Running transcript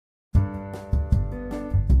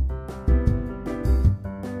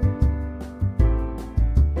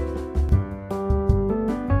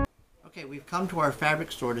we've come to our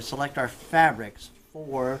fabric store to select our fabrics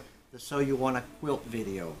for the So You Want to Quilt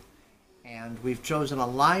video. And we've chosen a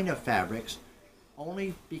line of fabrics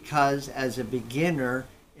only because as a beginner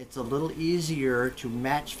it's a little easier to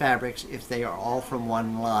match fabrics if they are all from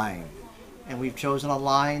one line. And we've chosen a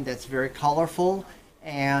line that's very colorful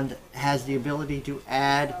and has the ability to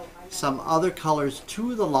add some other colors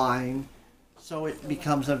to the line so it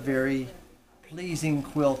becomes a very pleasing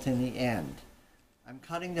quilt in the end. I'm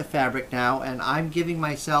cutting the fabric now and I'm giving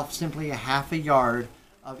myself simply a half a yard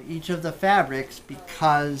of each of the fabrics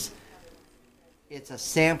because it's a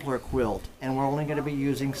sampler quilt and we're only going to be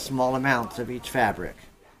using small amounts of each fabric.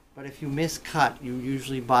 But if you miscut, you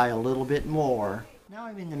usually buy a little bit more. Now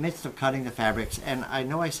I'm in the midst of cutting the fabrics, and I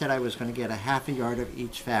know I said I was going to get a half a yard of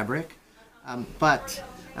each fabric, but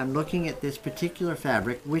I'm looking at this particular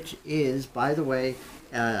fabric, which is, by the way,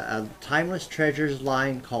 a Timeless Treasures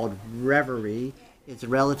line called Reverie. It's a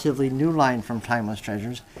relatively new line from Timeless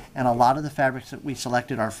Treasures, and a lot of the fabrics that we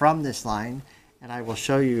selected are from this line, and I will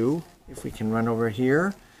show you, if we can run over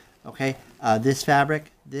here, okay, this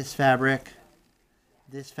fabric, this fabric,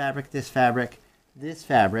 this fabric, this fabric, this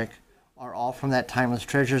fabric are all from that Timeless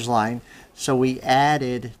Treasures line. So we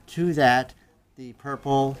added to that the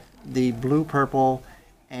purple, the blue purple,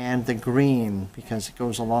 and the green because it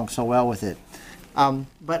goes along so well with it.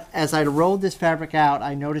 But as I rolled this fabric out,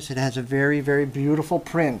 I noticed it has a very, very beautiful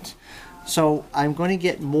print. So I'm going to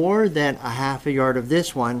get more than a half a yard of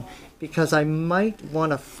this one because I might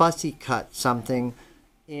want to fussy cut something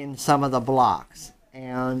in some of the blocks.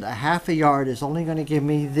 And a half a yard is only going to give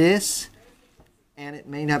me this, and it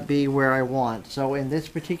may not be where I want. So in this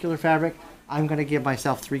particular fabric, I'm going to give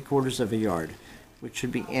myself 3/4 of a yard, which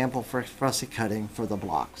should be ample for fussy cutting for the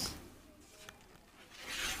blocks.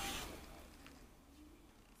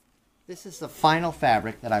 This is the final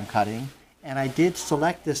fabric that I'm cutting, and I did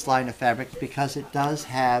select this line of fabrics because it does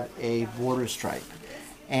have a border stripe.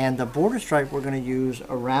 And the border stripe we're going to use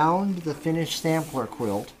around the finished sampler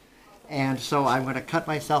quilt. And so I'm going to cut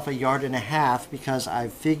myself 1.5 yards because I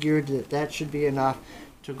figured that that should be enough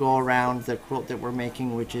to go around the quilt that we're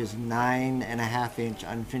making, which is 9.5-inch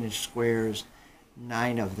unfinished squares,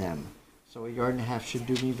 9 of them. So 1.5 yards should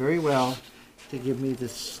do me very well to give me the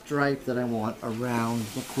stripe that I want around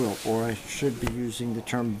the quilt, or I should be using the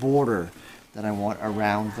term border that I want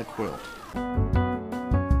around the quilt.